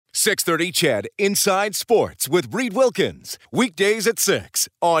630 CHED Inside Sports with Reed Wilkins. Weekdays at 6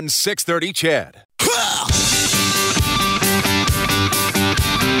 on 630 CHED.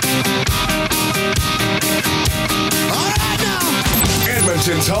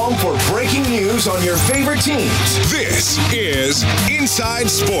 Edmonton's home for breaking news on your favorite teams. This is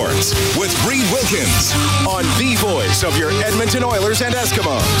Inside Sports with Reed Wilkins on the voice of your Edmonton Oilers and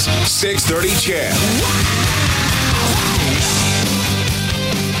Eskimos. 630 CHED.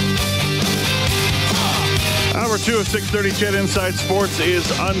 Hour 2 of 630 CHED Inside Sports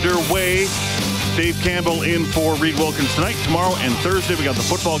is underway. Dave Campbell in for Reed Wilkins tonight, tomorrow, and Thursday. We got the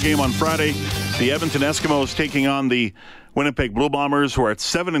football game on Friday. The Edmonton Eskimos taking on the Winnipeg Blue Bombers, who are at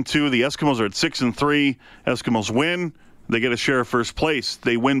 7-2. The Eskimos are at 6-3. Eskimos win. They get a share of first place.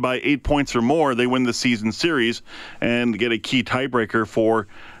 They win by 8 points or more. They win the season series and get a key tiebreaker for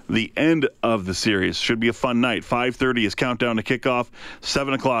the end of the series. Should be a fun night. 5:30 is countdown to kickoff.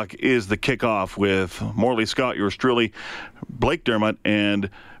 7 o'clock is the kickoff with Morley Scott, yours truly, Blake Dermott, and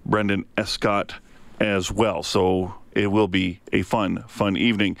Brendan Escott as well. So it will be a fun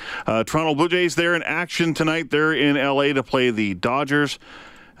evening. Toronto Blue Jays, they're in action tonight. They're in L.A. to play the Dodgers.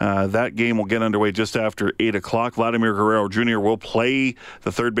 That game will get underway just after 8 o'clock. Vladimir Guerrero Jr. will play.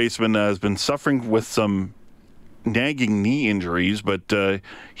 The third baseman has been suffering with some nagging knee injuries, but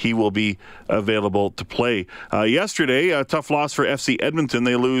he will be available to play. Yesterday, a tough loss for FC Edmonton.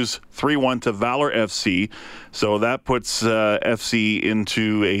 They lose 3-1 to Valor FC, so that puts FC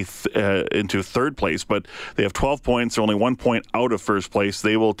into third place, but they have 12 points. They're only 1 point out of first place.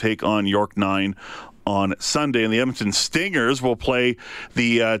 They will take on York 9 on Sunday, and the Edmonton Stingers will play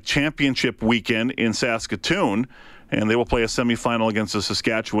the championship weekend in Saskatoon, and they will play a semifinal against the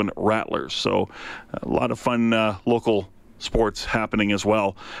Saskatchewan Rattlers. So a lot of fun local sports happening as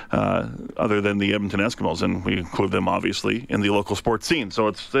well, other than the Edmonton Eskimos, and we include them obviously in the local sports scene. So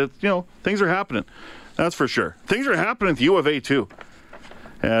it's things are happening. That's for sure. Things are happening at the U of A too,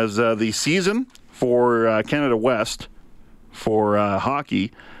 as the season for Canada West for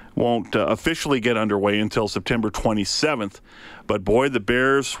hockey won't officially get underway until September 27th. But boy, the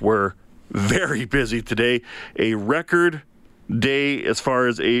Bears were very busy today. A record day as far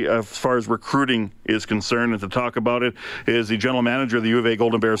as recruiting is concerned, and to talk about it is the general manager of the U of A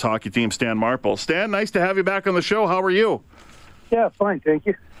Golden Bears hockey team, Stan Marple. Stan, nice to have you back on the show. How are you? Yeah, fine, thank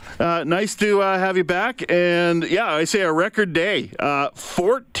you. Nice to have you back. And yeah, I say a record day.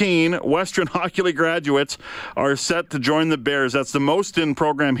 14 Western Hockey League graduates are set to join the Bears. That's the most in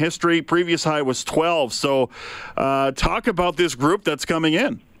program history. Previous high was 12. So talk about this group that's coming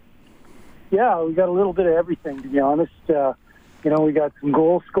in. Yeah, we got a little bit of everything, to be honest. We got some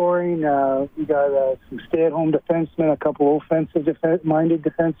goal scoring. We got some stay-at-home defensemen, a couple offensive-minded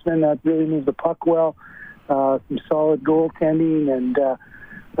defensemen that really move the puck well, some solid goaltending, and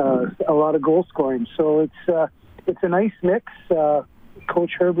a lot of goal scoring. So it's a nice mix.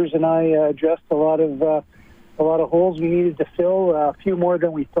 Coach Herbers and I addressed a lot of holes we needed to fill, a few more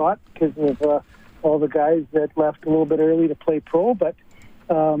than we thought because of all the guys that left a little bit early to play pro, but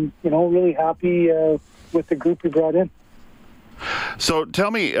really happy with the group we brought in. So tell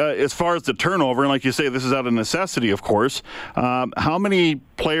me, as far as the turnover, and like you say, this is out of necessity, of course, how many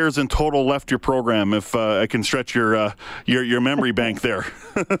players in total left your program, if I can stretch your memory bank there?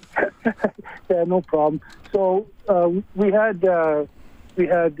 Yeah, no problem. So we had 6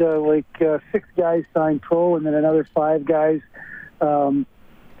 guys signed pro, and then another 5 guys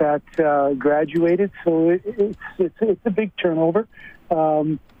that graduated. So it's a big turnover.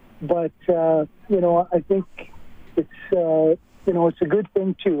 But I think it's a good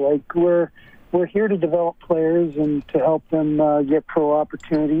thing too. Like we're here to develop players and to help them get pro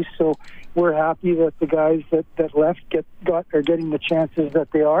opportunities. So we're happy that the guys that left are getting the chances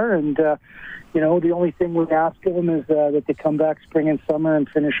that they are. And the only thing we ask of them is that they come back spring and summer and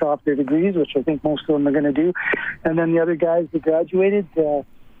finish off their degrees, which I think most of them are going to do. And then the other guys that graduated, they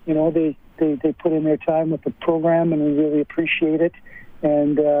put in their time with the program, and we really appreciate it.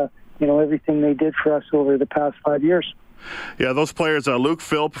 And everything they did for us over the past 5 years. Yeah, those players, Luke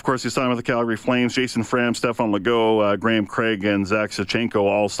Philp, of course, he signed with the Calgary Flames, Jason Fram, Stefan Legault, Graham Craig, and Zach Sachenko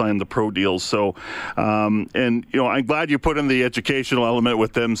all signed the pro deals. So, I'm glad you put in the educational element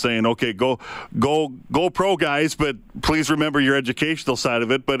with them saying, okay, go pro, guys, but please remember your educational side of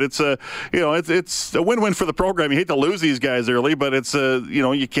it. But it's a win-win for the program. You hate to lose these guys early, but it's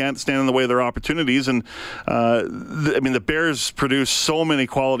you can't stand in the way of their opportunities. And the Bears produce so many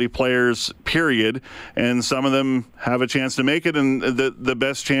quality players, period, and some of them have a chance to make it, and the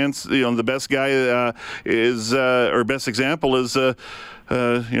best chance, the best guy is or best example is. A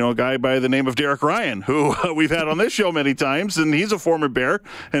guy by the name of Derek Ryan, who we've had on this show many times, and he's a former Bear,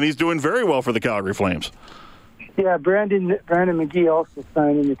 and he's doing very well for the Calgary Flames. Yeah, Brandon McGee also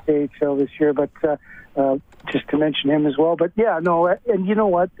signed in the KHL this year, but just to mention him as well. But yeah, no, and you know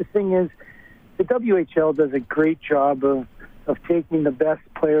what? The thing is, the WHL does a great job of taking the best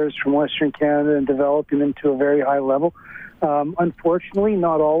players from Western Canada and developing them to a very high level. Unfortunately,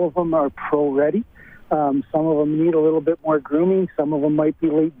 not all of them are pro-ready. Some of them need a little bit more grooming. Some of them might be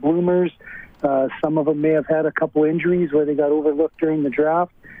late bloomers. Some of them may have had a couple injuries where they got overlooked during the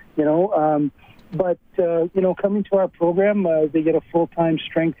draft, But coming to our program, they get a full-time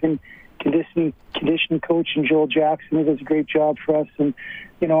strength and conditioning coach in Joel Jackson, who does a great job for us. And,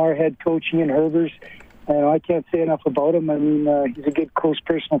 our head coach, Ian Herbers, I can't say enough about him. I mean, he's a good, close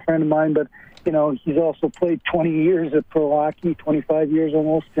personal friend of mine, but, he's also played 20 years of pro hockey, 25 years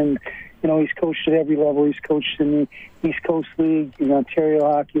almost, and, he's coached at every level. He's coached in the East Coast League, the Ontario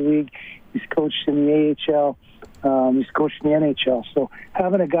Hockey League. He's coached in the AHL. He's coached in the NHL. So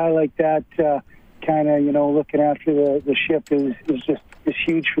having a guy like that kind of, looking after the ship is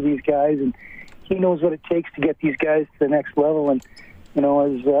huge for these guys. And he knows what it takes to get these guys to the next level. And,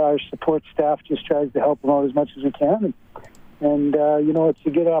 as our support staff just tries to help them out as much as we can. And it's a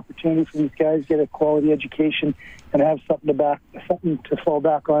good opportunity for these guys to get a quality education and have something to fall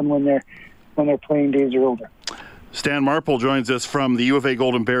back on when their playing days are over. Stan Marple joins us from the U of A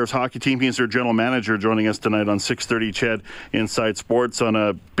Golden Bears hockey team. He's their general manager, joining us tonight on 6:30 CHED Inside Sports on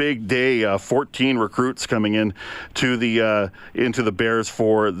a big day. 14 recruits coming in to into the Bears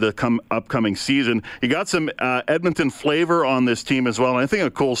for the upcoming season. You got some Edmonton flavor on this team as well. And I think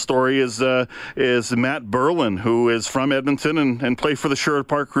a cool story is Matt Berlin, who is from Edmonton and played for the Sherwood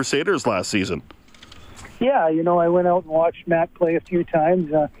Park Crusaders last season. Yeah, I went out and watched Matt play a few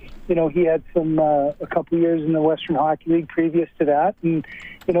times. He had a couple years in the Western Hockey League previous to that. And,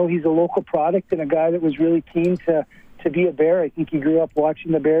 he's a local product and a guy that was really keen to be a Bear. I think he grew up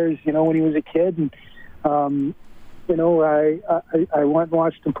watching the Bears, when he was a kid. And, I went and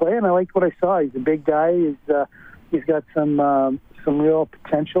watched him play, and I liked what I saw. He's a big guy. He's got some real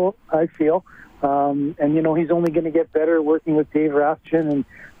potential, I feel. And, he's only going to get better working with Dave Rathjen and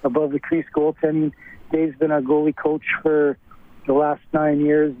above the crease goaltending. Dave's been our goalie coach for the last 9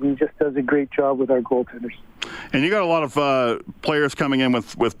 years, and he just does a great job with our goaltenders. And you got a lot of players coming in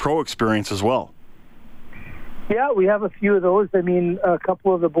with pro experience as well. Yeah, we have a few of those. I mean, a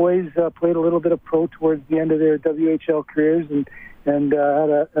couple of the boys played a little bit of pro towards the end of their WHL careers, and then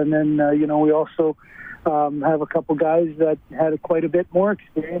we also have a couple guys that had quite a bit more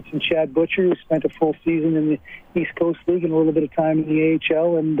experience. And Chad Butcher, who spent a full season in the East Coast League and a little bit of time in the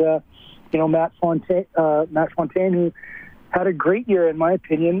AHL, and Matt Fontaine, who had a great year, in my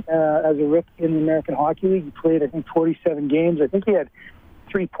opinion, as a rookie in the American Hockey League. He played, I think, 47 games. I think he had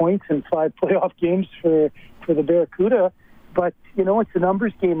 3 points in 5 playoff games for the Barracuda. But, it's a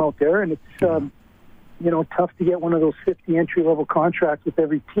numbers game out there, and it's, tough to get one of those 50 entry-level contracts with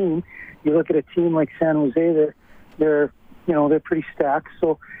every team. You look at a team like San Jose, they're pretty stacked.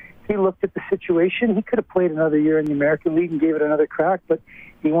 So he looked at the situation. He could have played another year in the American League and gave it another crack, but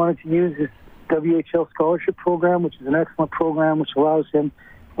he wanted to use his WHL scholarship program, which is an excellent program, which allows him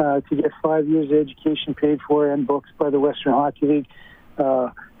to get 5 years of education paid for and books by the Western Hockey League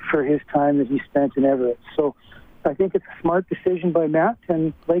for his time that he spent in Everett. So I think it's a smart decision by Matt,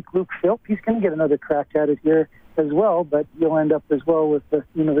 and like Luke Philp, he's going to get another crack at it here as well, but he'll end up as well with the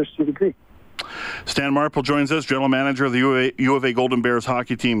university degree. Stan Marple joins us, general manager of the U of A Golden Bears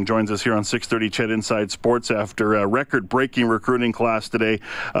hockey team, joins us here on 6:30 CHED Inside Sports after a record-breaking recruiting class today.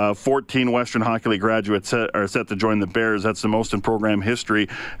 14 Western Hockey League graduates are set to join the Bears. That's the most in program history.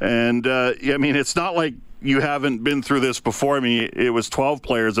 And, it's not like you haven't been through this before. I mean, it was 12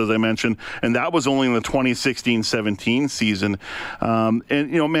 players, as I mentioned, and that was only in the 2016-17 season.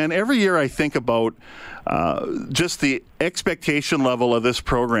 Every year I think about just the expectation level of this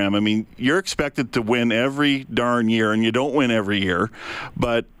program. I mean, you're expected to win every darn year, and you don't win every year.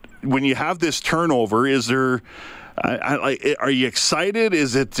 But when you have this turnover, is there... are you excited?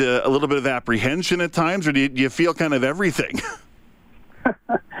 Is it a little bit of apprehension at times, or do you feel kind of everything?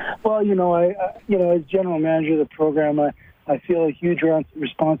 Well, as general manager of the program, I feel a huge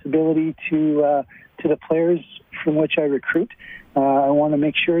responsibility to the players from which I recruit. I want to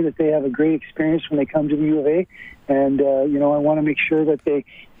make sure that they have a great experience when they come to the U of A, and I want to make sure that they,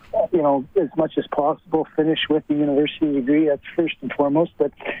 as much as possible, finish with the university degree. That's first and foremost.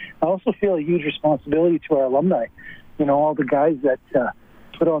 But I also feel a huge responsibility to our alumni. All the guys that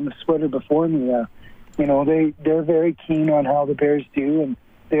put on the sweater before me. they're very keen on how the Bears do, and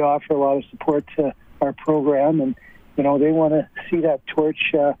they offer a lot of support to our program, and they want to see that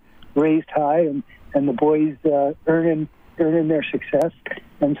torch raised high, and the boys earning their success.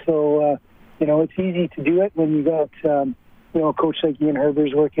 And so it's easy to do it when you got a coach like Ian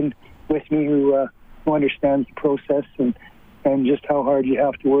Herber's working with me who understands the process and just how hard you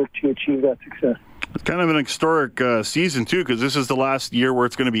have to work to achieve that success. It's kind of an historic season, too, because this is the last year where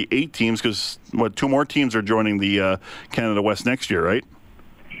it's going to be 8 teams, because, 2 more teams are joining the Canada West next year, right?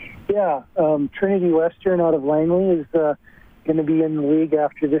 Yeah. Trinity Western out of Langley is going to be in the league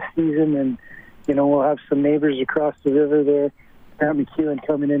after this season, and, we'll have some neighbors across the river there, Matt McEwen,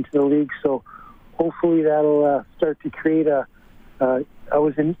 coming into the league. So hopefully that'll start to create I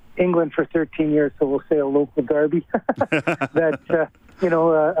was in England for 13 years, so we'll say a local derby. That,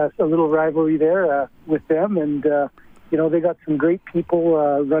 a little rivalry there with them. And, they got some great people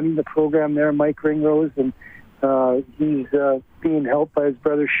running the program there, Mike Ringrose, and he's being helped by his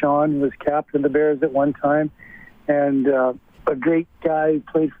brother Sean, who was captain of the Bears at one time. And a great guy who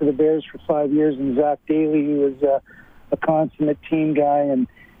played for the Bears for 5 years, and Zach Daly, who was a consummate team guy and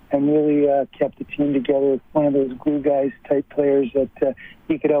really kept the team together. One of those glue guys type players that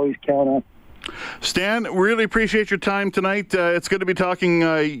you could always count on. Stan, really appreciate your time tonight. It's good to be talking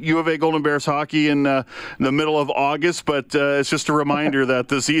U of A Golden Bears hockey in the middle of August, but it's just a reminder that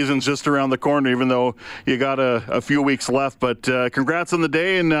the season's just around the corner, even though you got a few weeks left. But congrats on the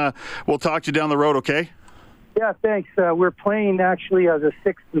day, and we'll talk to you down the road, okay? Yeah, thanks. We're playing actually the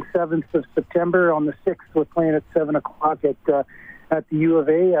 6th and 7th of September. On the 6th, we're playing at 7 o'clock at the U of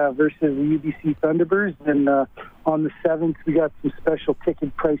A versus the UBC Thunderbirds. And on the 7th, we got some special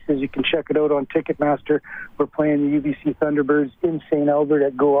ticket prices. You can check it out on Ticketmaster. We're playing the UBC Thunderbirds in St. Albert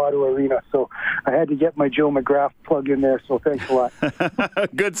at Go Auto Arena. So I had to get my Joe McGrath plug in there, so thanks a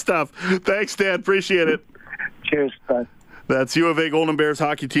lot. Good stuff. Thanks, Dan. Appreciate it. Cheers. Bye. That's U of A Golden Bears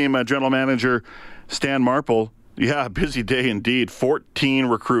hockey team general manager Stan Marple. Yeah, busy day indeed. 14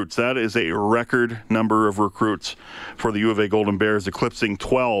 recruits. That is a record number of recruits for the U of A Golden Bears, eclipsing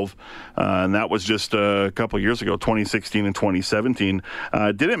 12. And that was just a couple of years ago, 2016 and 2017.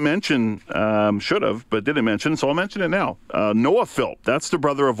 Didn't mention, should have, but didn't mention, so I'll mention it now. Noah Philp, that's the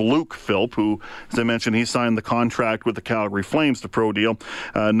brother of Luke Philp, who, as I mentioned, he signed the contract with the Calgary Flames, the pro deal.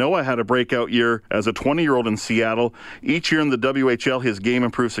 Noah had a breakout year as a 20-year-old in Seattle. Each year in the WHL, his game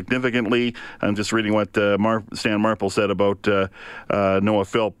improved significantly. I'm just reading what Stan Marple said about Noah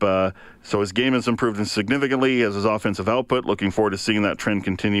Philp. So his game has improved significantly as his offensive output. Looking forward to seeing that trend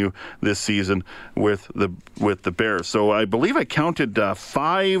continue this season with the Bears. So I believe I counted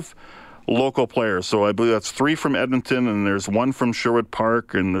 5 local players. So I believe that's 3 from Edmonton, and there's 1 from Sherwood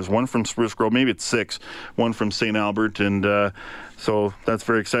Park, and there's 1 from Spruce Grove. Maybe it's 6. 1 from St. Albert, and so that's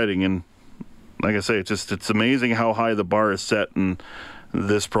very exciting. And like I say, it's amazing how high the bar is set, and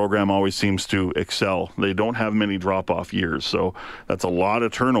this program always seems to excel. They don't have many drop-off years, so that's a lot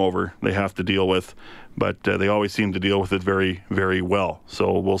of turnover they have to deal with, but they always seem to deal with it very, very well.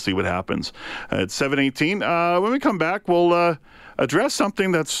 So we'll see what happens. It's 7:18. When we come back, we'll address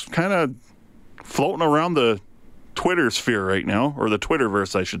something that's kind of floating around the Twitter sphere right now, or the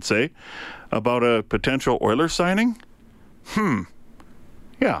Twitterverse, I should say, about a potential Oilers signing.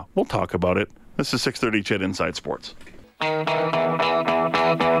 Yeah, we'll talk about it. This is 6:30 CHED Inside Sports.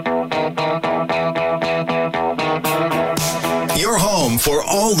 Your home for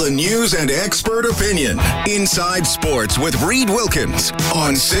all the news and expert opinion. Inside Sports with Reed Wilkins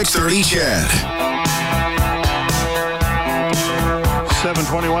on 630 CHED.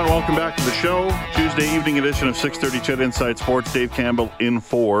 7:21. Welcome back to the show. Tuesday evening edition of 630 CHED Inside Sports. Dave Campbell in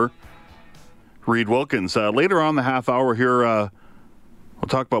for Reed Wilkins. Later on the half hour here, we'll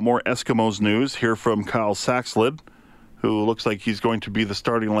talk about more Eskimos news. Hear from Kyle Saxlid, who looks like he's going to be the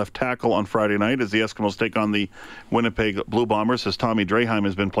starting left tackle on Friday night as the Eskimos take on the Winnipeg Blue Bombers, as Tommy Draheim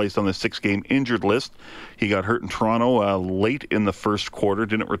has been placed on the 6-game injured list. He got hurt in Toronto late in the first quarter,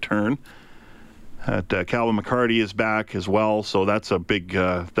 didn't return. Calvin McCarty is back as well, so that's a big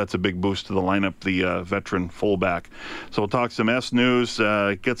boost to the lineup, the veteran fullback. So we'll talk some S news,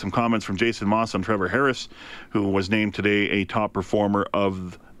 get some comments from Jason Moss on Trevor Harris, who was named today a top performer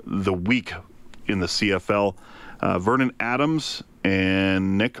of the week in the CFL. Vernon Adams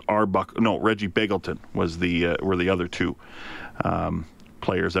and Reggie Begelton were the other 2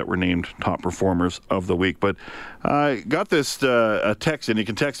 players that were named top performers of the week. But got this a text, and you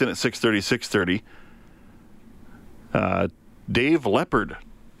can text in at 630. Dave Leopard.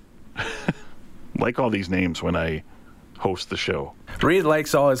 Like all these names when I host the show. Reed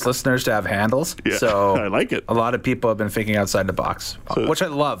likes all his listeners to have handles. Yeah, so I like it. A lot of people have been thinking outside the box, which I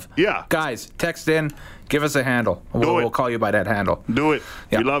love. Yeah. Guys, text in, give us a handle. We'll call you by that handle. Do it.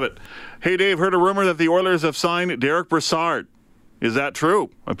 Yeah. We love it. Hey, Dave, heard a rumor that the Oilers have signed Derek Brassard. Is that true?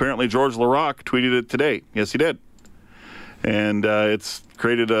 Apparently, George Laraque tweeted it today. Yes, he did. And it's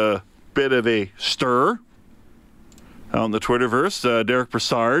created a bit of a stir out in the Twitterverse. Derek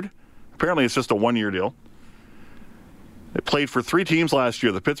Brassard, apparently it's just a one-year deal. It played for 3 teams last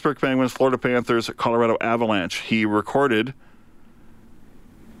year, the Pittsburgh Penguins, Florida Panthers, Colorado Avalanche. He recorded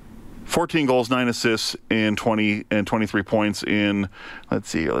 14 goals, 9 assists, and 23 points in,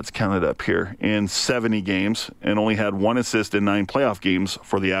 let's count it up here, in 70 games, and only had 1 assist in 9 playoff games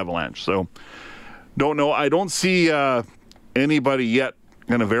for the Avalanche. So, don't know. I don't see anybody yet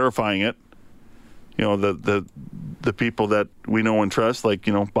kind of verifying it. You know, the people that we know and trust, like,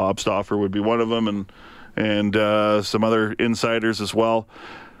 you know, Bob Stauffer would be one of them, and some other insiders as well.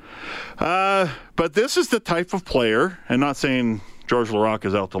 But this is the type of player, and not saying George Laraque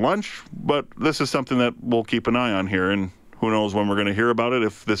is out to lunch, but this is something that we'll keep an eye on here, and who knows when we're going to hear about it,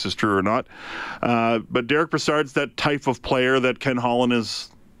 if this is true or not. But Derek Brassard's that type of player that Ken Holland is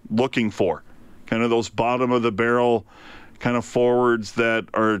looking for. Kind of those bottom-of-the-barrel kind of forwards that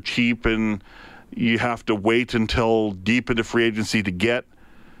are cheap and you have to wait until deep into free agency to get.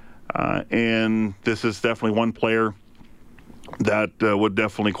 And this is definitely one player that would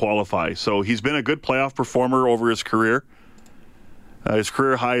definitely qualify. So he's been a good playoff performer over his career. His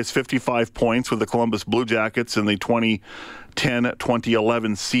career high is 55 points with the Columbus Blue Jackets in the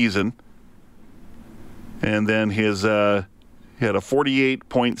 2010-2011 season. And then he had a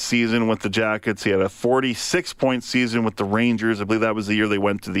 48-point season with the Jackets. He had a 46-point season with the Rangers. I believe that was the year they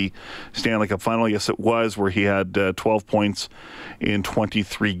went to the Stanley Cup final. Yes, it was, where he had 12 points in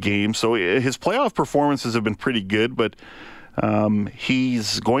 23 games. So his playoff performances have been pretty good, but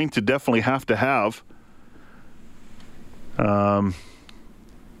he's going to definitely have to have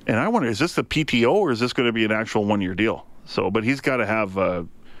and I wonder, is this the PTO or is this going to be an actual one-year deal? So, but he's got to have a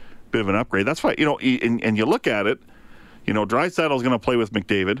bit of an upgrade. That's why, you know, and you look at it, you know, Draisaitl's going to play with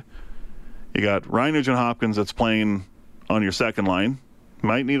McDavid. You got Ryan Nugent-Hopkins that's playing on your second line.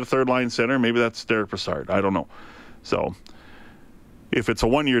 Might need a third-line center. Maybe that's Derek Brassard. I don't know. So, if it's a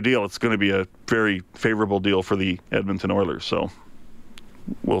one-year deal, it's going to be a very favorable deal for the Edmonton Oilers. So,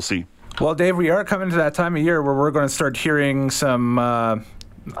 we'll see. Well, Dave, we are coming to that time of year where we're going to start hearing some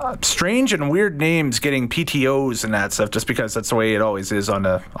strange and weird names getting PTOs and that stuff, just because that's the way it always is on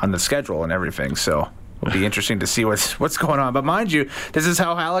the schedule and everything. So it'll be interesting to see what's going on. But mind you, this is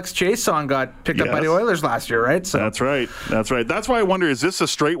how Alex Chiasson got picked up by the Oilers last year, right? So That's right. That's why I wonder, is this a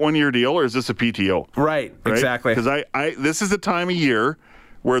straight one-year deal or is this a PTO? Right? Exactly. Because this is the time of year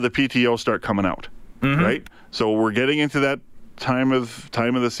where the PTO start coming out, right? So we're getting into that time of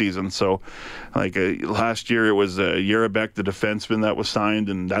the season. So like last year it was Yerabek, the defenseman, that was signed,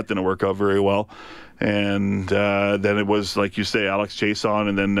 and that didn't work out very well. And then it was, like you say, Alex Chiasson,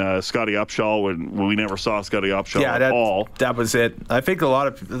 and then Scotty Upshall, when we never saw Scotty Upshall at all. That was it. I think a lot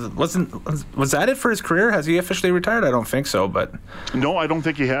of was that it for his career? Has he officially retired? I don't think so, but no, I don't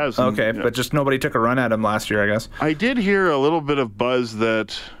think he has. Okay, but just nobody took a run at him last year, I guess. I did hear a little bit of buzz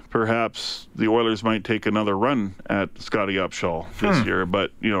that perhaps the Oilers might take another run at Scotty Upshall this year,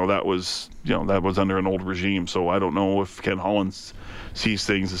 but that was under an old regime, so I don't know if Ken Holland sees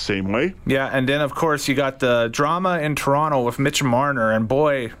things the same way. Yeah, and then of course you got the drama in Toronto with Mitch Marner, and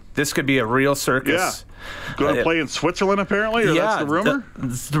boy, this could be a real circus. Yeah. Going to play in Switzerland, apparently, or that's the rumor?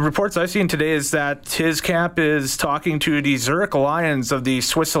 The reports I've seen today is that his camp is talking to the Zurich Lions of the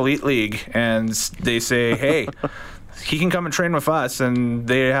Swiss Elite League, and they say, hey, he can come and train with us, and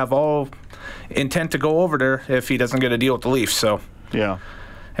they have all intent to go over there if he doesn't get a deal with the Leafs. So, yeah.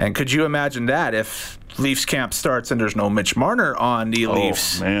 And could you imagine that if Leafs camp starts and there's no Mitch Marner on the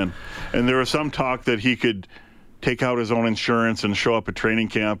Leafs? Oh, man. And there was some talk that he could take out his own insurance and show up at training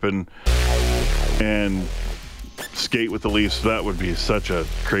camp and skate with the Leafs. That would be such a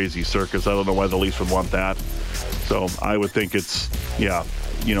crazy circus. I don't know why the Leafs would want that. So I would think it's,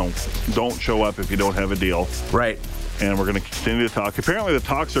 don't show up if you don't have a deal. Right. And we're going to continue to talk. Apparently the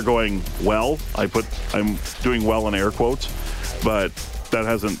talks are going well. I'm doing well in air quotes, but that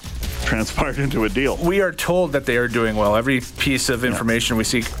hasn't transpired into a deal. We are told that they are doing well. Every piece of information we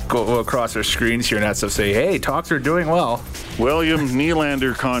see go across our screens here and that stuff say, hey, talks are doing well. The William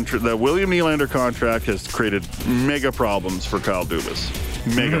Nylander contract has created mega problems for Kyle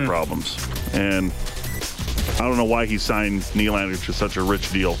Dubas. Mega problems. And I don't know why he signed Nylander to such a rich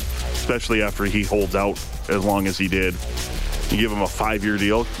deal, especially after he holds out as long as he did. You give him a 5-year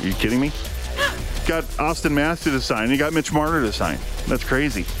deal? Are you kidding me? got Austin Matthews to sign. You got Mitch Marner to sign. That's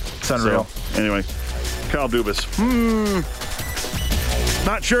crazy. It's unreal. So, anyway, Kyle Dubas.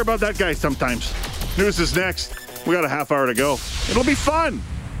 Not sure about that guy sometimes. News is next. We got a half hour to go. It'll be fun.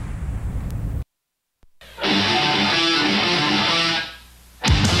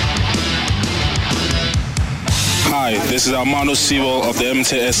 Hi, this is Armando Sebo of the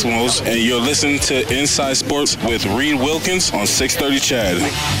Edmonton Eskimos, and you're listening to Inside Sports with Reed Wilkins on 630 Chad.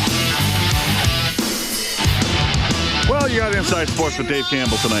 Well, you got Inside Sports with Dave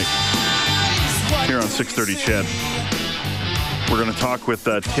Campbell tonight here on 630 Chad. We're going to talk with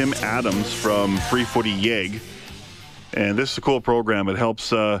Tim Adams from Free Footy Yeg, and this is a cool program. It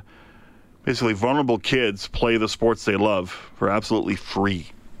helps basically vulnerable kids play the sports they love for absolutely free.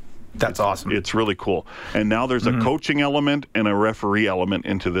 That's awesome. It's really cool. And now there's a coaching element and a referee element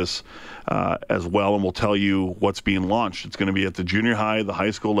into this as well, and we'll tell you what's being launched. It's going to be at the junior high, the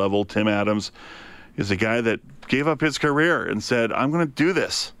high school level. Tim Adams is a guy that gave up his career and said, I'm going to do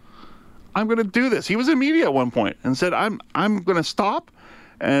this. I'm going to do this. He was in media at one point and said, I'm going to stop,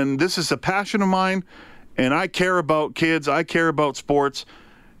 and this is a passion of mine, and I care about kids. I care about sports,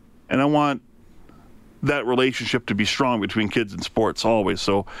 and I want that relationship to be strong between kids and sports always.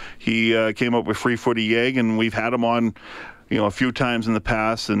 So he came up with Free Footy Yeg, and we've had him on a few times in the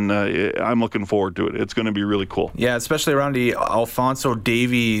past, and I'm looking forward to it. It's going to be really cool. Yeah, especially around the Alphonso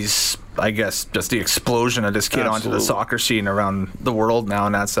Davies, I guess, just the explosion of this kid onto the soccer scene around the world now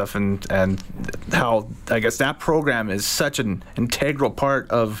and that stuff, and how, I guess, that program is such an integral part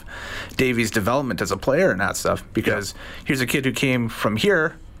of Davies' development as a player and that stuff, because here's a kid who came from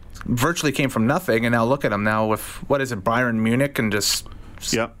here, virtually came from nothing, and now look at him now with, what is it, Bayern Munich, and just,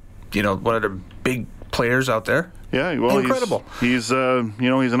 one of the big players out there. Yeah, well, incredible. He's he's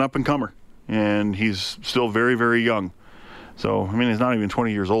an up-and-comer, and he's still very, very young. So, I mean, he's not even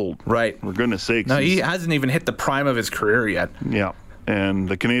 20 years old. Right. For goodness sakes. No, he hasn't even hit the prime of his career yet. Yeah, and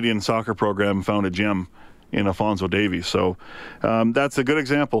the Canadian soccer program found a gem in Alphonso Davies. So that's a good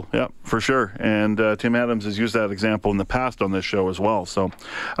example, for sure. And Tim Adams has used that example in the past on this show as well. So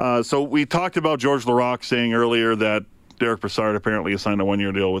we talked about George Laraque saying earlier that Derek Brassard apparently has signed a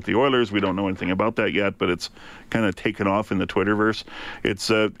one-year deal with the Oilers. We don't know anything about that yet, but it's kind of taken off in the Twitterverse. It's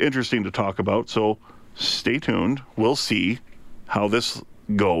interesting to talk about, so stay tuned. We'll see how this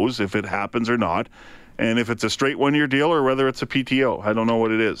goes, if it happens or not, and if it's a straight one-year deal or whether it's a PTO. I don't know what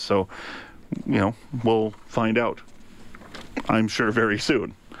it is. So we'll find out, I'm sure, very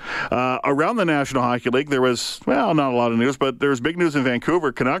soon. Around the National Hockey League, there was, not a lot of news, but there's big news in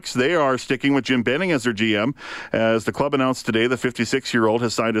Vancouver. Canucks, they are sticking with Jim Benning as their GM. As the club announced today, the 56-year-old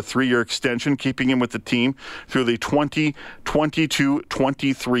has signed a 3-year extension, keeping him with the team through the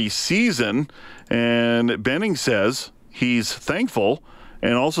 2022-23 season. And Benning says he's thankful,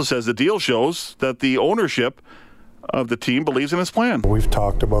 and also says the deal shows that the ownership of the team believes in his plan. We've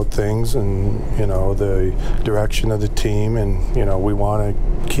talked about things and, the direction of the team, and, we want to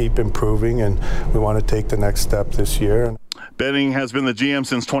keep improving, and we want to take the next step this year. Benning has been the GM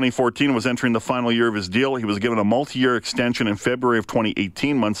since 2014, was entering the final year of his deal. He was given a multi-year extension in February of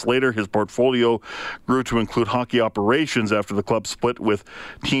 2018. Months later, his portfolio grew to include hockey operations after the club split with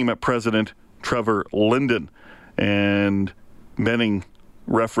team president Trevor Linden. And Benning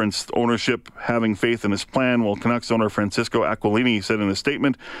referenced ownership having faith in his plan, while Canucks owner Francisco Aquilini said in a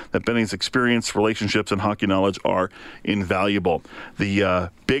statement that Benning's experience, relationships, and hockey knowledge are invaluable. The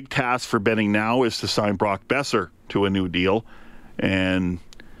big task for Benning now is to sign Brock Boeser to a new deal, and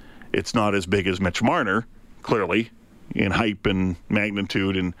it's not as big as Mitch Marner, clearly, in hype and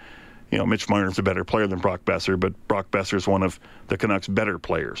magnitude, and Mitch Marner's a better player than Brock Boeser, but Brock Boeser is one of the Canucks' better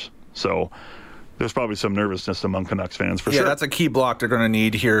players. So there's probably some nervousness among Canucks fans for sure. Yeah, that's a key block they're going to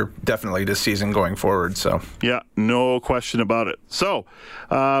need here definitely this season going forward. So yeah, no question about it. So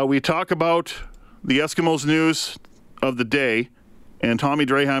we talk about the Eskimos news of the day, and Tommy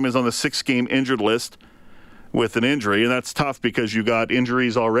Draheim is on the 6-game injured list with an injury, and that's tough because you got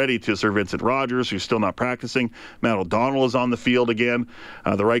injuries already to Sir Vincent Rogers, who's still not practicing. Matt O'Donnell is on the field again.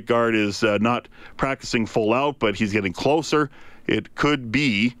 The right guard is not practicing full out, but he's getting closer. It could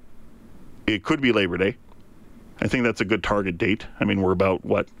be Labor Day. I think that's a good target date. I mean, we're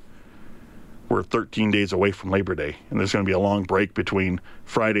 13 days away from Labor Day, and there's going to be a long break between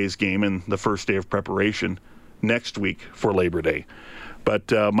Friday's game and the first day of preparation next week for Labor Day. But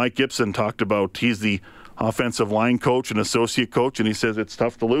Mike Gibson talked about he's the offensive line coach and associate coach, and he says it's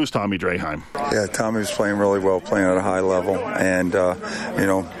tough to lose Tommy Draheim. Yeah, Tommy was playing really well, playing at a high level, and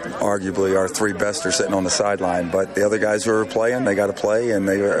arguably our three best are sitting on the sideline, but the other guys who are playing, they got to play, and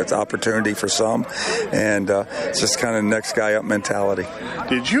it's opportunity for some, and it's just kind of next guy up mentality.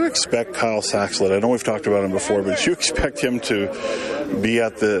 Did you expect Kyle Saxelid? I know we've talked about him before, but did you expect him to be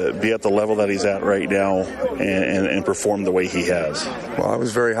at the level that he's at right now and perform the way he has? Well, I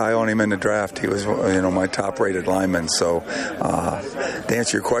was very high on him in the draft. He was, my top-rated lineman. So, to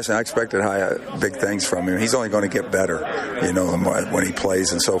answer your question, I expected big things from him. He's only going to get better, when he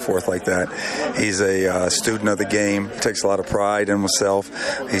plays and so forth like that. He's a student of the game. Takes a lot of pride in himself.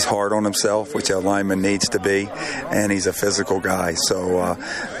 He's hard on himself, which a lineman needs to be, and he's a physical guy. So,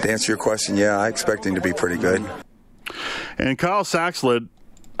 to answer your question, yeah, I expect him to be pretty good. And Kyle Saxelid,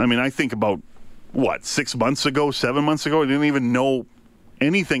 I think about, 7 months ago, I didn't even know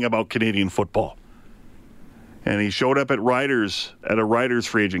anything about Canadian football. And he showed up at a Riders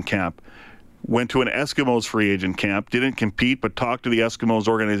free agent camp, went to an Eskimos free agent camp, didn't compete, but talked to the Eskimos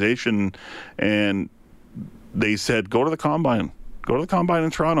organization, and they said, go to the Combine. Go to the Combine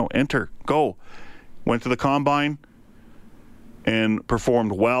in Toronto. Enter. Go. Went to the Combine and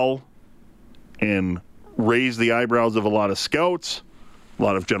performed well and raised the eyebrows of a lot of scouts, a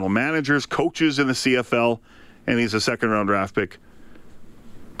lot of general managers, coaches in the CFL, and he's a second-round draft pick.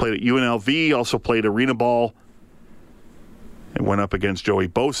 Played at UNLV, also played arena ball, and went up against Joey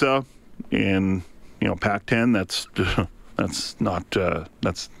Bosa in, Pac-10.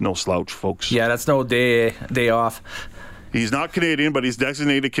 That's no slouch, folks. Yeah, that's no day off. He's not Canadian, but he's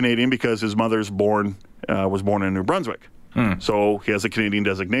designated Canadian because his mother was born in New Brunswick. So he has a Canadian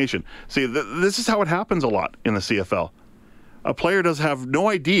designation. See, this is how it happens a lot in the CFL. A player does have no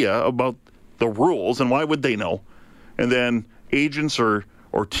idea about the rules, and why would they know? And then agents or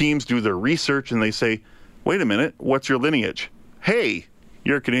teams do their research, and they say, wait a minute, what's your lineage? Hey,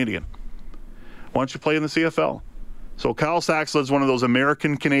 you're Canadian. Why don't you play in the CFL? So Kyle Saxelid is one of those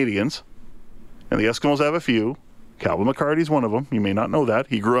American Canadians, and the Eskimos have a few. Calvin McCarty's one of them. You may not know that.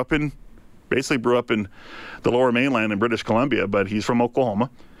 He grew up in the Lower Mainland in British Columbia, but he's from Oklahoma.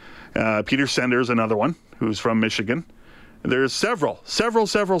 Peter Sender's another one who's from Michigan. There's several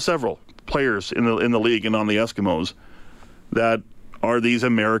players in the league and on the Eskimos that are these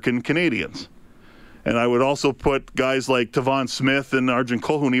American Canadians. And I would also put guys like Tavon Smith and Arjun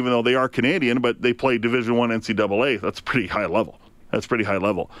Colquhoun, even though they are Canadian, but they play Division I NCAA. That's pretty high level.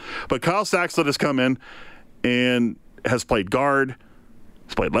 But Kyle Saxelid has come in and has played guard.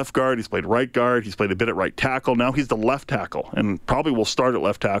 He's played left guard. He's played right guard. He's played a bit at right tackle. Now he's the left tackle and probably will start at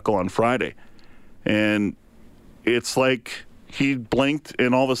left tackle on Friday. And it's like he blinked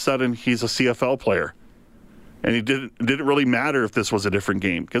and all of a sudden he's a CFL player. And it didn't really matter if this was a different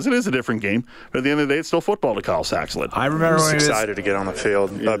game, because it is a different game. But at the end of the day, it's still football to Kyle Saxelid. I remember when he was excited to get on the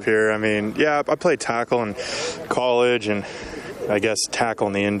field up here. I played tackle in college and I guess tackle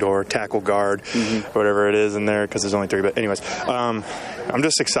in the indoor, tackle guard, whatever it is in there, because there's only 3. But anyways, I'm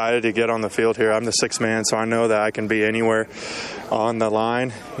just excited to get on the field here. I'm the 6th man, so I know that I can be anywhere on the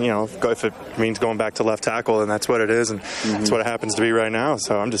line. If it means going back to left tackle, then that's what it is, and that's what it happens to be right now.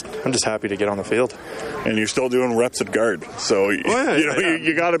 So I'm just happy to get on the field. And you're still doing reps at guard, so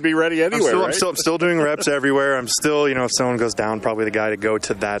you got to be ready anywhere. I'm still doing reps everywhere. I'm still, if someone goes down, probably the guy to go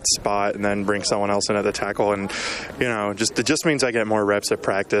to that spot and then bring someone else in at the tackle, and it just means I get more reps at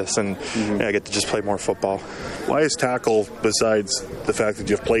practice, and I get to just play more football. Why is tackle, besides the fact that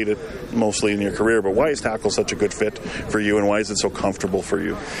you've played it mostly in your career, but why is tackle such a good fit for you, and why is it so comfortable for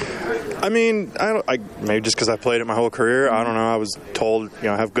you? Maybe just because I played it my whole career. I don't know. I was told,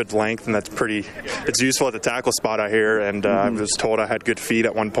 I have good length, and it's useful at the tackle spot, I hear. And I was told I had good feet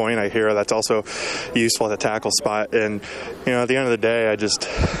at one point. I hear that's also useful at the tackle spot. And, at the end of the day, I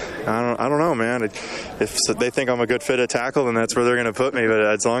don't know, man. If they think I'm a good fit at tackle, then that's where they're going to put me. But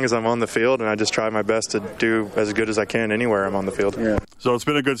as long as I'm on the field, and I just try my best to do as good as I can anywhere I'm on the field. Yeah. So it's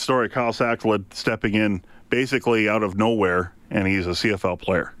been a good story. Kyle Saxelid stepping in basically out of nowhere, and he's a CFL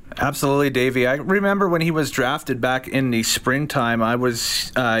player. Absolutely, Davey. I remember when he was drafted back in the springtime, I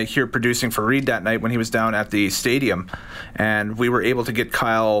was here producing for Reed that night when he was down at the stadium, and we were able to get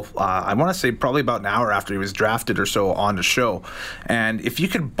Kyle, I want to say probably about an hour after he was drafted or so, on the show. And if you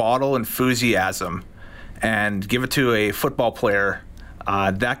could bottle enthusiasm and give it to a football player,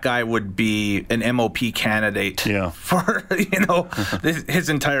 that guy would be an MOP candidate for his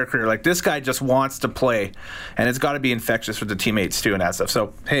entire career. Like, this guy just wants to play, and it's got to be infectious with the teammates too and that stuff.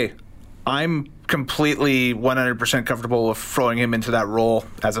 So hey, I'm completely 100% comfortable with throwing him into that role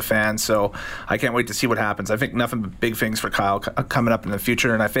as a fan, so I can't wait to see what happens. I think nothing but big things for Kyle coming up in the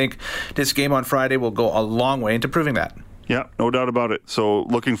future, and I think this game on Friday will go a long way into proving that. Yeah, no doubt about it. So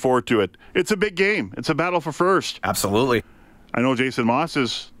looking forward to it. It's a big game. It's a battle for first. Absolutely. I know Jason Moss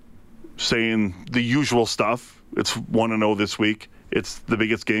is saying the usual stuff. It's 1-0 this week. It's the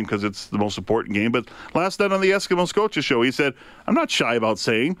biggest game because it's the most important game. But last night on the Eskimos Coaches Show, he said, I'm not shy about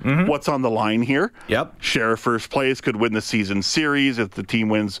saying what's on the line here. Yep. Sheriff first place could win the season series if the team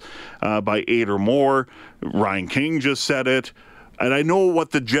wins by 8 or more. Ryan King just said it. And I know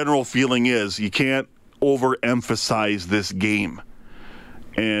what the general feeling is. You can't overemphasize this game.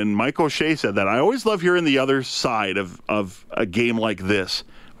 And Mike O'Shea said that. I always love hearing the other side of a game like this.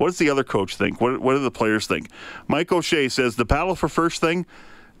 What does the other coach think? What do the players think? Mike O'Shea says the battle for first thing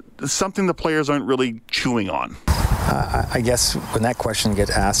is something the players aren't really chewing on. I guess when that question gets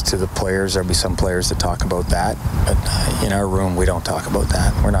asked to the players, there'll be some players that talk about that. But in our room, we don't talk about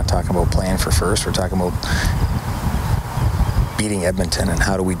that. We're not talking about playing for first. We're talking about beating Edmonton, and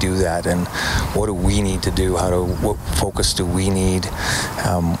how do we do that, and what do we need to do, what focus do we need,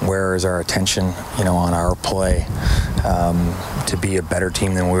 where is our attention on our play to be a better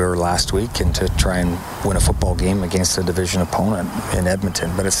team than we were last week and to try and win a football game against a division opponent in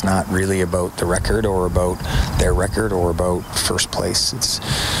Edmonton. But it's not really about the record or about their record or about first place. It's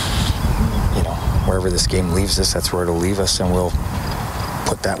wherever this game leaves us, that's where it'll leave us, and we'll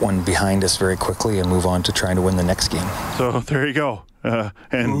put that one behind us very quickly and move on to trying to win the next game. So there you go.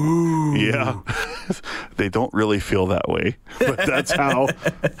 Yeah, they don't really feel that way, but that's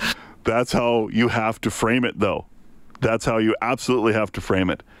how you have to frame it, though. That's how you absolutely have to frame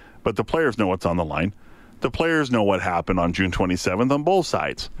it. But the players know what's on the line. The players know what happened on June 27th on both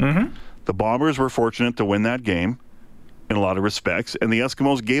sides. Mm-hmm. The Bombers were fortunate to win that game in a lot of respects, and the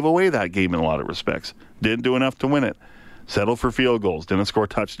Eskimos gave away that game in a lot of respects. Didn't do enough to win it. Settled for field goals, didn't score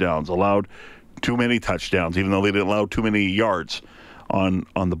touchdowns, allowed too many touchdowns, even though they didn't allow too many yards on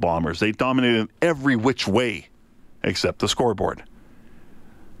the Bombers. They dominated every which way except the scoreboard.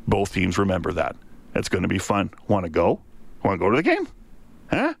 Both teams remember that. It's going to be fun. Want to go? Want to go to the game?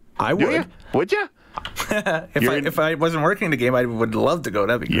 Huh? I would. Would you? If I wasn't working the game, I would love to go.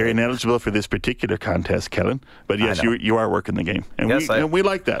 That'd be great. You're ineligible for this particular contest, Kellen. But yes, you are working the game. And yes, we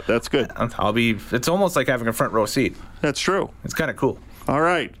like that. That's good. It's almost like having a front row seat. That's true. It's kind of cool. All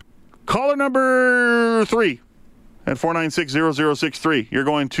right. Caller number 3 at 496-0063. You're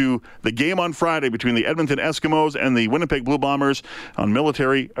going to the game on Friday between the Edmonton Eskimos and the Winnipeg Blue Bombers on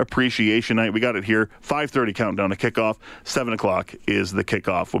Military Appreciation Night. We got it here. 5:30 countdown to kickoff. 7 o'clock is the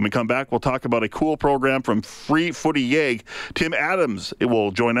kickoff. When we come back, we'll talk about a cool program from Free Footy Yeg. Tim Adams will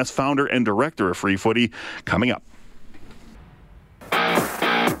join us, founder and director of Free Footy, coming up.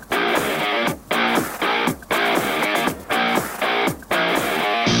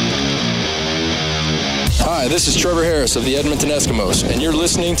 Hi, this is Trevor Harris of the Edmonton Eskimos, and you're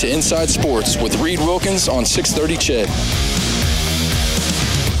listening to Inside Sports with Reed Wilkins on 630 CHED.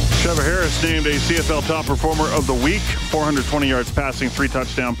 Trevor Harris named a CFL Top Performer of the Week, 420 yards passing, 3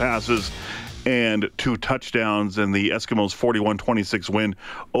 touchdown passes, and 2 touchdowns, and the Eskimos' 41-26 win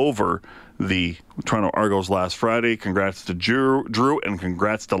over the Toronto Argos last Friday. Congrats to Drew, and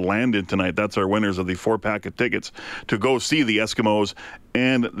congrats to Landon tonight. That's our winners of the 4-pack of tickets to go see the Eskimos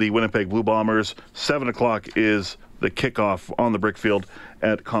and the Winnipeg Blue Bombers. 7 o'clock is the kickoff on the Brickfield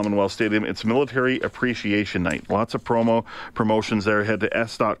at Commonwealth Stadium. It's Military Appreciation Night. Lots of promotions there. Head to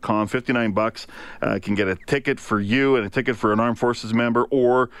s.com. $59 can get a ticket for you and a ticket for an Armed Forces member,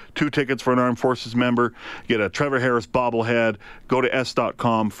 or 2 tickets for an Armed Forces member. Get a Trevor Harris bobblehead. Go to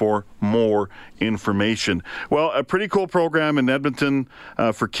s.com for more information. Well, a pretty cool program in Edmonton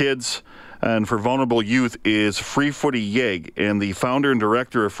for kids and for vulnerable youth is Free Footy Yeg, and the founder and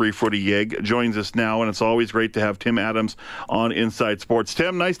director of Free Footy Yeg joins us now, and it's always great to have Tim Adams on Inside Sports.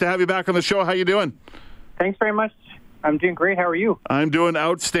 Tim, nice to have you back on the show. How you doing? Thanks very much. I'm doing great. How are you? I'm doing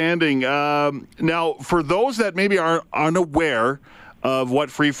outstanding. Now, for those that maybe are unaware of what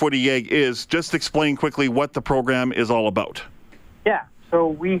Free Footy Yeg is, just explain quickly what the program is all about. Yeah, so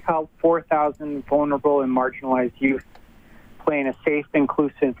we help 4,000 vulnerable and marginalized youth play in a safe,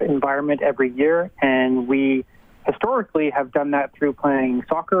 inclusive environment every year, and we historically have done that through playing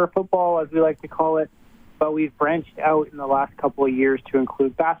soccer or football, as we like to call it, but we've branched out in the last couple of years to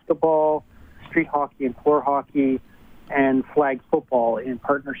include basketball, street hockey and floor hockey, and flag football in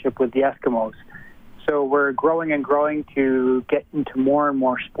partnership with the Eskimos. So we're growing and growing to get into more and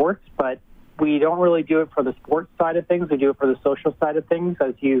more sports, but we don't really do it for the sports side of things. We do it for the social side of things.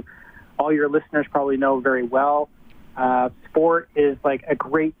 As all your listeners probably know very well, sport is like a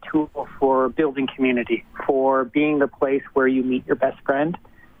great tool for building community, for being the place where you meet your best friend.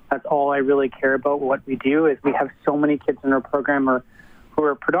 That's all I really care about. What we do is we have so many kids in our program who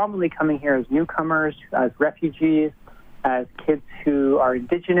are predominantly coming here as newcomers, as refugees, as kids who are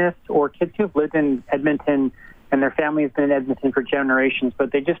Indigenous, or kids who have lived in Edmonton and their family has been in Edmonton for generations,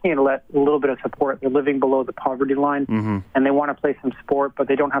 but they just need a little bit of support. They're living below the poverty line, and they want to play some sport, but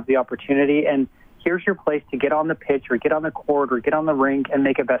they don't have the opportunity. And here's your place to get on the pitch or get on the court or get on the rink and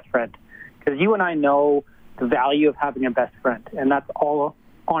make a best friend. Because you and I know the value of having a best friend, and that's all,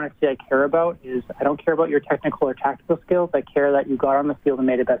 honestly, I care about. Is I don't care about your technical or tactical skills. I care that you got on the field and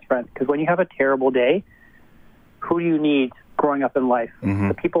made a best friend. Because when you have a terrible day, who do you need growing up in life?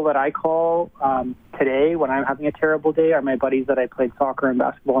 The people that I call today when I'm having a terrible day are my buddies that I played soccer and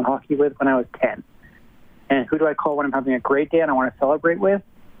basketball and hockey with when I was 10. And who do I call when I'm having a great day and I want to celebrate with?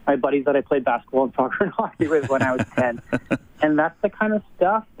 My buddies that I played basketball and soccer and hockey with when I was 10. And that's the kind of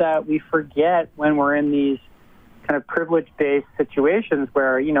stuff that we forget when we're in these kind of privilege-based situations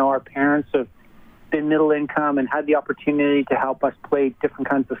where, you know, our parents have been middle income and had the opportunity to help us play different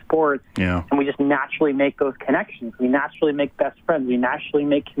kinds of sports. Yeah. And we just naturally make those connections. We naturally make best friends. We naturally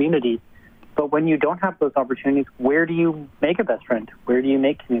make community. But when you don't have those opportunities, where do you make a best friend? Where do you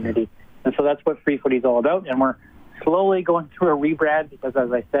make community? And so that's what Free Footy is all about. And we're slowly going through a rebrand because,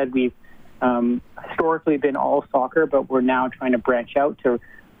 as I said, we've historically been all soccer, but we're now trying to branch out to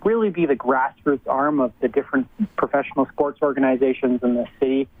really be the grassroots arm of the different professional sports organizations in the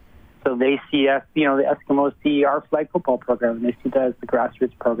city. So they see us, you know, the Eskimos see our flag football program, and they see that as the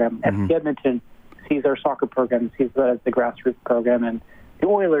grassroots program. FC Edmonton sees our soccer program, sees that as the grassroots program, and the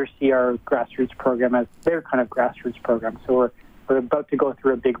Oilers see our grassroots program as their kind of grassroots program. So we're about to go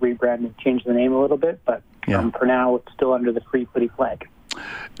through a big rebrand and change the name a little bit, but for now it's still under the Free Footy flag.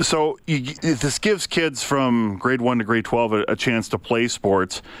 So this gives kids from grade 1 to grade 12 a chance to play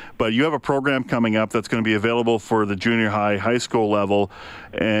sports, but you have a program coming up that's going to be available for the junior high school level,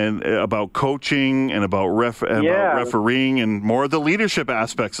 and about coaching and about refereeing and more of the leadership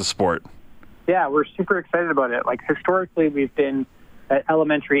aspects of sport. Yeah, we're super excited about it. Like, historically, we've been an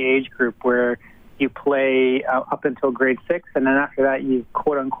elementary age group where you play up until grade 6, and then after that you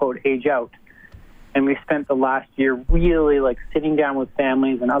quote-unquote age out. And we spent the last year really like sitting down with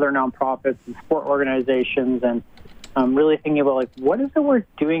families and other nonprofits and sport organizations and really thinking about like, what is it we're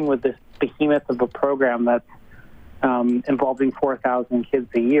doing with this behemoth of a program that's involving 4,000 kids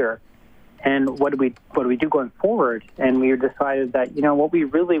a year, and what do we do going forward? And we decided that, you know, what we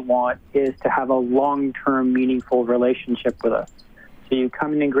really want is to have a long-term, meaningful relationship with us. So you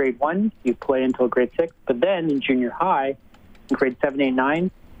come in grade 1, you play until grade 6, but then in junior high, in grade 7, 8, 9,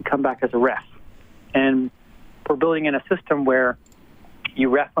 you come back as a ref. And we're building in a system where you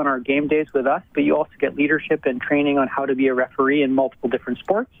ref on our game days with us, but you also get leadership and training on how to be a referee in multiple different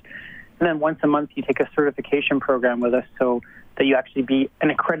sports. And then once a month, you take a certification program with us so that you actually be an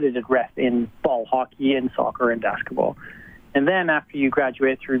accredited ref in ball, hockey, and soccer and basketball. And then after you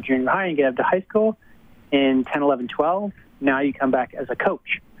graduate through junior high and get up to high school, in 10, 11, 12, now you come back as a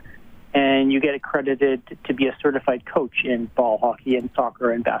coach. And you get accredited to be a certified coach in ball, hockey, and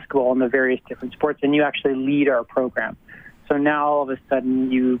soccer and basketball and the various different sports, and you actually lead our program. So now all of a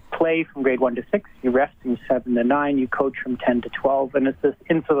sudden you play from grade 1 to 6, you ref from 7 to 9, you coach from 10 to 12, and it's this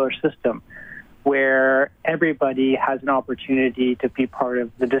insular system where everybody has an opportunity to be part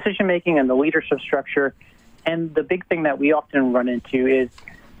of the decision-making and the leadership structure. And the big thing that we often run into is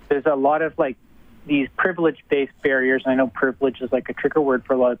there's a lot of like these privilege-based barriers. I know privilege is like a trigger word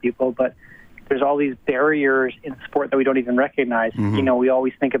for a lot of people, but there's all these barriers in sport that we don't even recognize. You know, we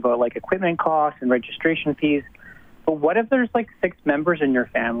always think about like equipment costs and registration fees. But what if there's like 6 members in your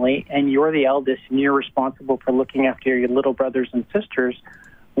family and you're the eldest and you're responsible for looking after your little brothers and sisters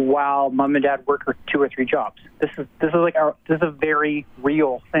while mom and dad work 2 or 3 jobs? This is a very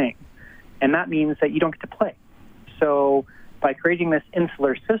real thing. And that means that you don't get to play. So by creating this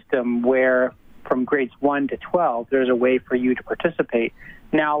insular system where from grades 1 to 12, there's a way for you to participate.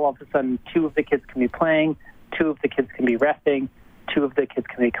 Now, all of a sudden, 2 of the kids can be playing, 2 of the kids can be reffing, 2 of the kids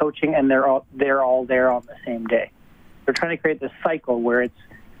can be coaching, and they're all there on the same day. We're trying to create this cycle where it's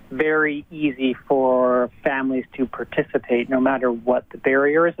very easy for families to participate no matter what the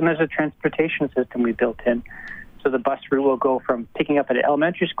barrier is. And there's a transportation system we built in. So the bus route will go from picking up at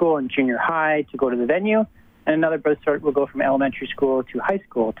elementary school and junior high to go to the venue, and another bus route will go from elementary school to high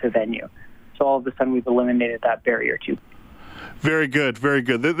school to venue. So all of a sudden, we've eliminated that barrier too. Very good, very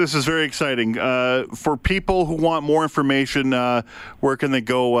good. This is very exciting. For people who want more information, where can they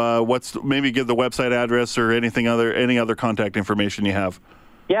go? Maybe give the website address or any other contact information you have?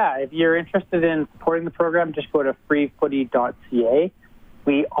 Yeah, if you're interested in supporting the program, just go to freefooty.ca.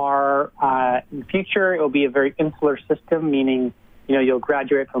 We are, in the future, it will be a very insular system, meaning, you'll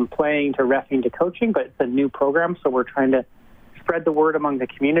graduate from playing to reffing to coaching, but it's a new program, so we're trying to spread the word among the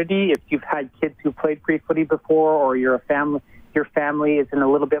community. If you've had kids who played free footy before, or your family is in a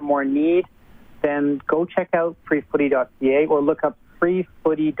little bit more need, then go check out freefooty.ca or look up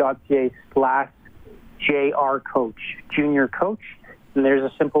freefooty.ca/JR Coach, junior coach. And there's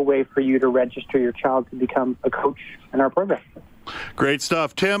a simple way for you to register your child to become a coach in our program. Great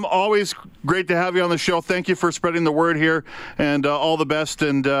stuff. Tim, always great to have you on the show. Thank you for spreading the word here, and all the best,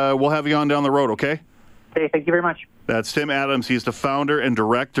 and we'll have you on down the road, okay? Okay, thank you very much. That's Tim Adams. He's the founder and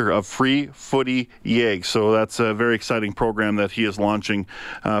director of Free Footy Yeg. So that's a very exciting program that he is launching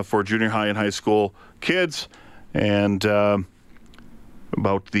for junior high and high school kids, and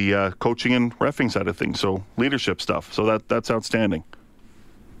about the coaching and reffing side of things, so leadership stuff. So that's outstanding.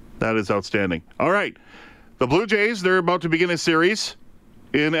 That is outstanding. All right. The Blue Jays, they're about to begin a series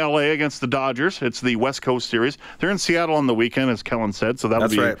in L.A. against the Dodgers. It's the West Coast series. They're in Seattle on the weekend, as Kellen said, so that'll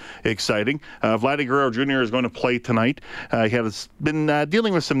be exciting. Vladdy Guerrero Jr. is going to play tonight. He has been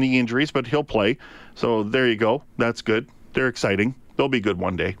dealing with some knee injuries, but he'll play. So there you go. That's good. They're exciting. They'll be good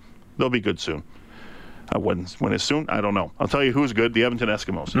one day. They'll be good soon. When is soon? I don't know. I'll tell you who's good, the Edmonton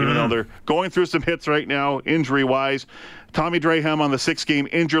Eskimos. Even though they're going through some hits right now, injury-wise. Tommy Draham on the 6-game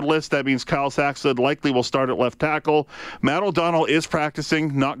injured list. That means Kyle Saxon likely will start at left tackle. Matt O'Donnell is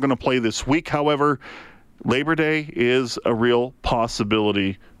practicing, not going to play this week. However, Labor Day is a real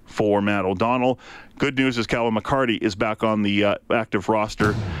possibility for Matt O'Donnell. Good news is Calvin McCarty is back on the active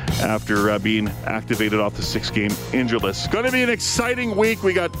roster after being activated off the 6-game injured list. It's going to be an exciting week.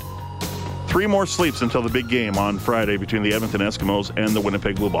 We got 3 more sleeps until the big game on Friday between the Edmonton Eskimos and the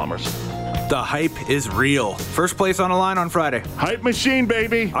Winnipeg Blue Bombers. The hype is real. First place on the line on Friday. Hype machine,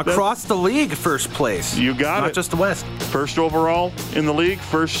 baby. Across the league, first place. You got it. Not just the West. First overall in the league,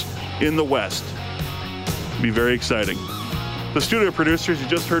 first in the West. Be very exciting. The studio producers, you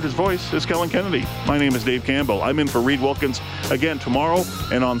just heard his voice, is Kellen Kennedy. My name is Dave Campbell. I'm in for Reed Wilkins again tomorrow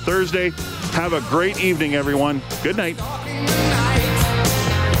and on Thursday. Have a great evening, everyone. Good night.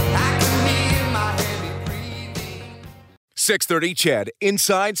 630 CHED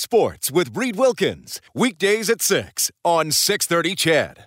Inside Sports with Reed Wilkins. Weekdays at 6 on 630 CHED.